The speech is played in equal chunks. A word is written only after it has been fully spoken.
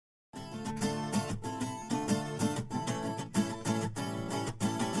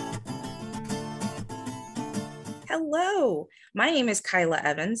Hello, my name is Kyla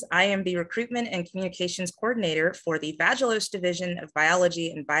Evans. I am the Recruitment and Communications Coordinator for the Vagelos Division of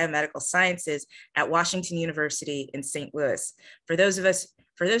Biology and Biomedical Sciences at Washington University in St. Louis. For those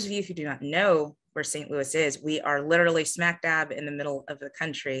of you who do not know where St. Louis is, we are literally smack dab in the middle of the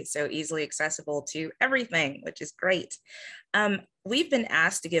country, so easily accessible to everything, which is great. We've been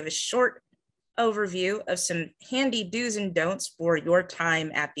asked to give a short overview of some handy do's and don'ts for your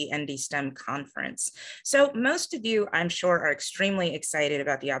time at the ND STEM conference. So most of you, I'm sure, are extremely excited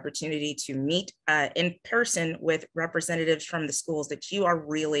about the opportunity to meet in person with representatives from the schools that you are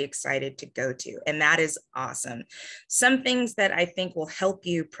really excited to go to, and that is awesome. Some things that I think will help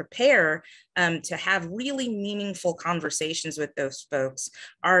you prepare to have really meaningful conversations with those folks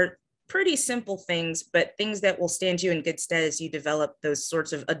are pretty simple things, but things that will stand you in good stead as you develop those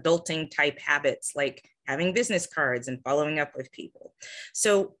sorts of adulting type habits, like having business cards and following up with people.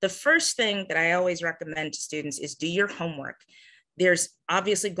 So the first thing that I always recommend to students is do your homework. There's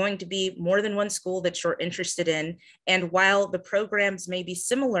obviously going to be more than one school that you're interested in. And while the programs may be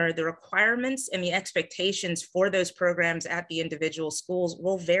similar, the requirements and the expectations for those programs at the individual schools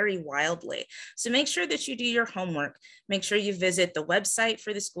will vary wildly. So make sure that you do your homework. Make sure you visit the website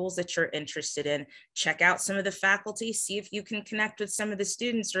for the schools that you're interested in. Check out some of the faculty, see if you can connect with some of the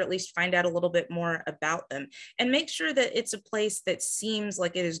students or at least find out a little bit more about them. And make sure that it's a place that seems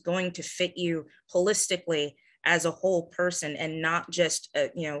like it is going to fit you holistically as a whole person and not just,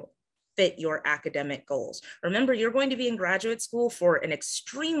 fit your academic goals. Remember, you're going to be in graduate school for an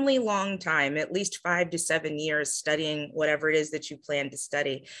extremely long time, at least 5 to 7 years studying whatever it is that you plan to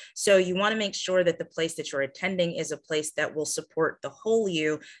study. So you want to make sure that the place that you're attending is a place that will support the whole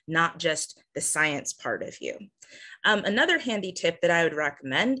you, not just the science part of you. Another handy tip that I would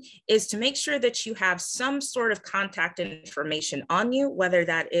recommend is to make sure that you have some sort of contact information on you, whether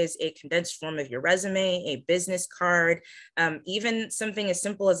that is a condensed form of your resume, a business card, even something as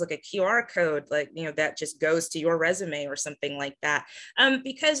simple as like a QR code, that just goes to your resume or something like that.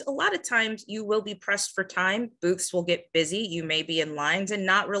 Because a lot of times you will be pressed for time, booths will get busy, you may be in lines and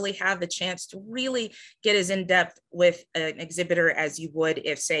not really have the chance to really get as in-depth with an exhibitor as you would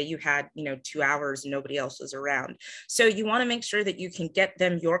if, say, you had 2 hours and nobody else was around. So you want to make sure that you can get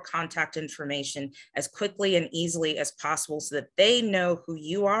them your contact information as quickly and easily as possible so that they know who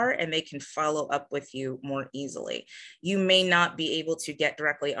you are and they can follow up with you more easily. You may not be able to get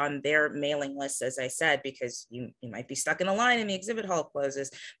directly on their mailing list, as I said, because you might be stuck in a line and the exhibit hall closes,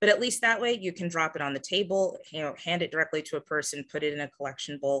 but at least that way you can drop it on the table, hand it directly to a person, put it in a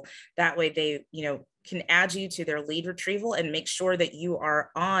collection bowl. That way they, can add you to their lead retrieval and make sure that you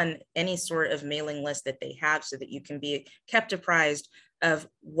are on any sort of mailing list that they have so that you can be kept apprised of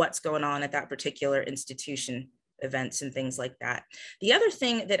what's going on at that particular institution, events and things like that. The other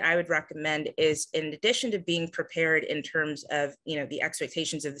thing that I would recommend is, in addition to being prepared in terms of, the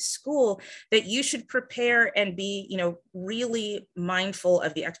expectations of the school, that you should prepare and be, really mindful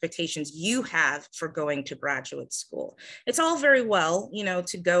of the expectations you have for going to graduate school. It's all very well,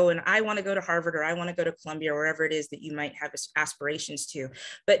 to go and I want to go to Harvard or I want to go to Columbia or wherever it is that you might have aspirations to.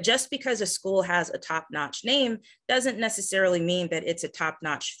 But just because a school has a top-notch name doesn't necessarily mean that it's a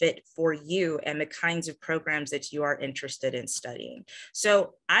top-notch fit for you and the kinds of programs that you are interested in studying.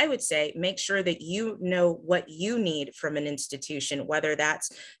 So I would say make sure that you know what you need from an institution, whether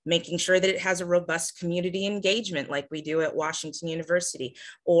that's making sure that it has a robust community engagement like we do at Washington University,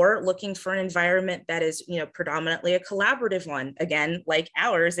 or looking for an environment that is, predominantly a collaborative one, again, like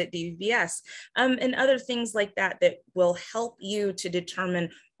ours at DVBS, and other things like that that will help you to determine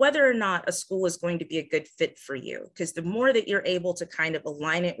whether or not a school is going to be a good fit for you. Because the more that you're able to kind of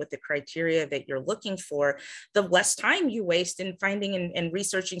align it with the criteria that you're looking for, the less time you waste in finding and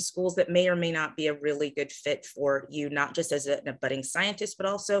researching schools that may or may not be a really good fit for you, not just as a budding scientist, but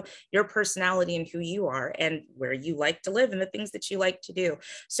also your personality and who you are and where you like to live and the things that you like to do.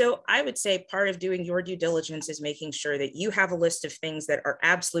 So I would say part of doing your due diligence is making sure that you have a list of things that are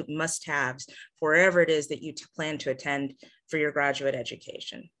absolute must-haves for wherever it is that you plan to attend for your graduate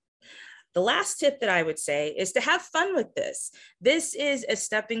education. The last tip that I would say is to have fun with this. This is a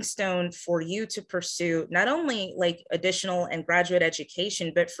stepping stone for you to pursue not only like additional and graduate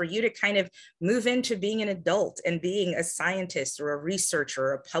education, but for you to kind of move into being an adult and being a scientist or a researcher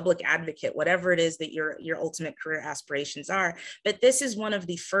or a public advocate, whatever it is that your ultimate career aspirations are. But this is one of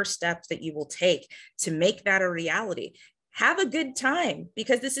the first steps that you will take to make that a reality. Have a good time,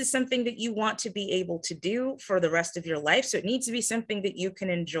 because this is something that you want to be able to do for the rest of your life. So it needs to be something that you can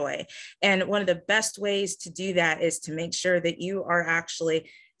enjoy. And one of the best ways to do that is to make sure that you are actually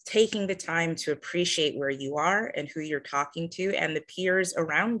taking the time to appreciate where you are and who you're talking to and the peers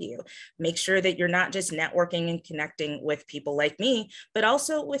around you. Make sure that you're not just networking and connecting with people like me, but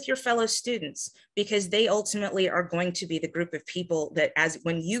also with your fellow students, because they ultimately are going to be the group of people that, as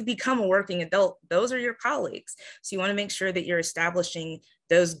when you become a working adult, those are your colleagues. So you want to make sure that you're establishing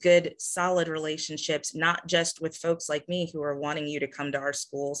those good, solid relationships, not just with folks like me who are wanting you to come to our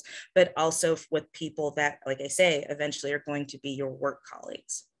schools, but also with people that, like I say, eventually are going to be your work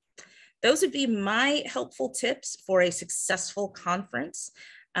colleagues. Those would be my helpful tips for a successful conference.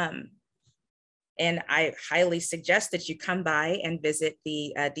 And I highly suggest that you come by and visit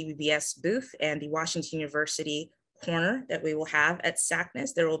the DBBS booth and the Washington University corner that we will have at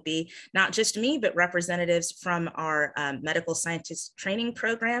SACNAS. There will be not just me, but representatives from our medical scientist training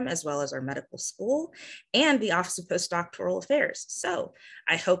program, as well as our medical school and the Office of Postdoctoral Affairs. So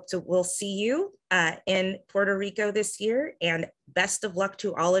I hope we'll see you in Puerto Rico this year, and best of luck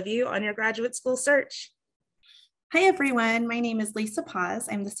to all of you on your graduate school search. Hi, everyone. My name is Lisa Paz.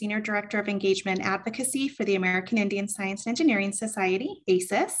 I'm the Senior Director of Engagement Advocacy for the American Indian Science and Engineering Society,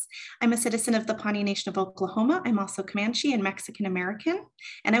 ASIS. I'm a citizen of the Pawnee Nation of Oklahoma. I'm also Comanche and Mexican American,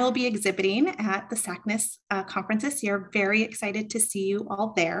 and I will be exhibiting at the SACNAS conference this year. Very excited to see you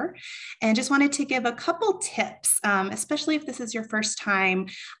all there. And just wanted to give a couple tips, especially if this is your first time.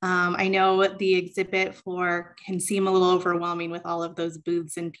 I know the exhibit floor can seem a little overwhelming with all of those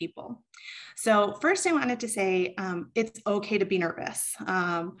booths and people. So first I wanted to say, it's okay to be nervous.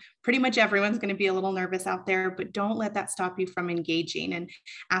 Pretty much everyone's going to be a little nervous out there, but don't let that stop you from engaging and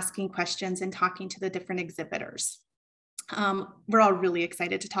asking questions and talking to the different exhibitors. We're all really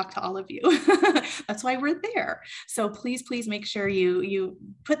excited to talk to all of you. That's why we're there. So please, please make sure you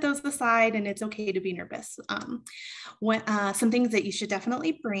put those aside, and it's okay to be nervous. Some things that you should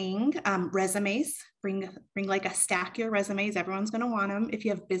definitely bring, resumes. Bring like a stack of your resumes. Everyone's going to want them. If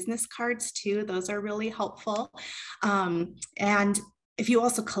you have business cards too, those are really helpful. And if you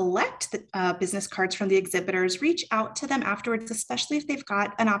also collect the business cards from the exhibitors, reach out to them afterwards, especially if they've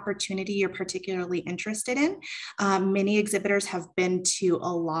got an opportunity you're particularly interested in. Many exhibitors have been to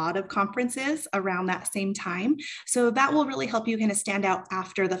a lot of conferences around that same time. So that will really help you kind of stand out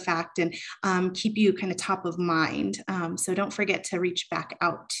after the fact and keep you kind of top of mind. So don't forget to reach back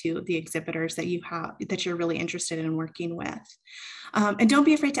out to the exhibitors that you have, that you're really interested in working with. And don't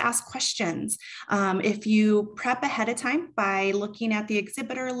be afraid to ask questions. If you prep ahead of time by looking at the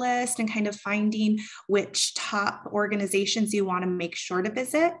exhibitor list and kind of finding which top organizations you want to make sure to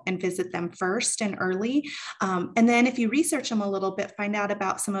visit and visit them first and early. And then if you research them a little bit, find out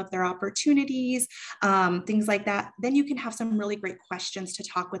about some of their opportunities, things like that, then you can have some really great questions to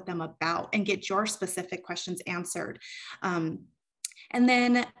talk with them about and get your specific questions answered. And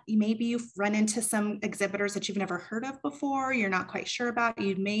then maybe you've run into some exhibitors that you've never heard of before, you're not quite sure about,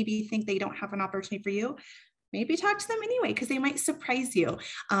 you maybe think they don't have an opportunity for you. Maybe talk to them anyway, because they might surprise you.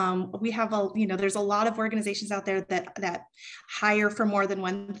 We have there's a lot of organizations out there that hire for more than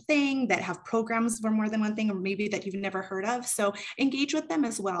one thing, that have programs for more than one thing, or maybe that you've never heard of. So engage with them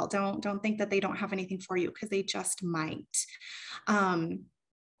as well. Don't think that they don't have anything for you, because they just might.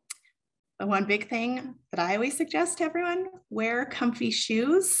 One big thing that I always suggest to everyone, wear comfy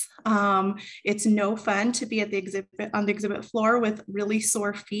shoes. It's no fun to be at on the exhibit floor with really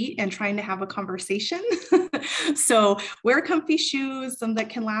sore feet and trying to have a conversation. So wear comfy shoes, some that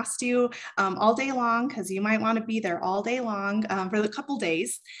can last you all day long, because you might want to be there all day long for a couple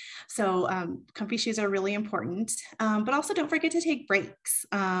days. So comfy shoes are really important, but also don't forget to take breaks.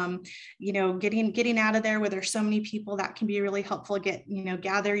 Getting out of there where there's so many people, that can be really helpful.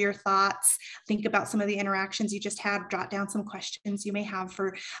 Gather your thoughts, think about some of the interactions you just had, jot down some questions you may have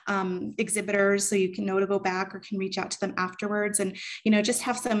for exhibitors, so you can know to go back or can reach out to them afterwards, and just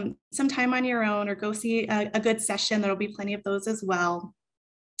have some time on your own, or go see a good session. There'll be plenty of those as well.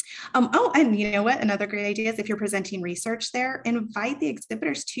 And you know what? Another great idea is, if you're presenting research there, invite the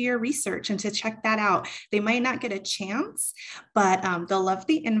exhibitors to your research and to check that out. They might not get a chance, but they'll love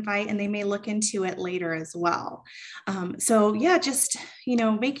the invite, and they may look into it later as well. So yeah, just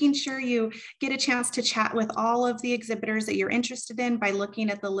making sure you get a chance to chat with all of the exhibitors that you're interested in by looking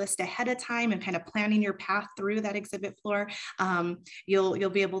at the list ahead of time and kind of planning your path through that exhibit floor. You'll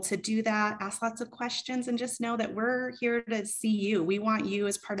be able to do that, ask lots of questions, and just know that we're here to see you. We want you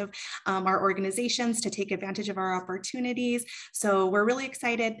as part of our organizations to take advantage of our opportunities. So we're really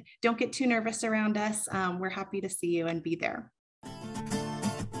excited. Don't get too nervous around us. We're happy to see you and be there.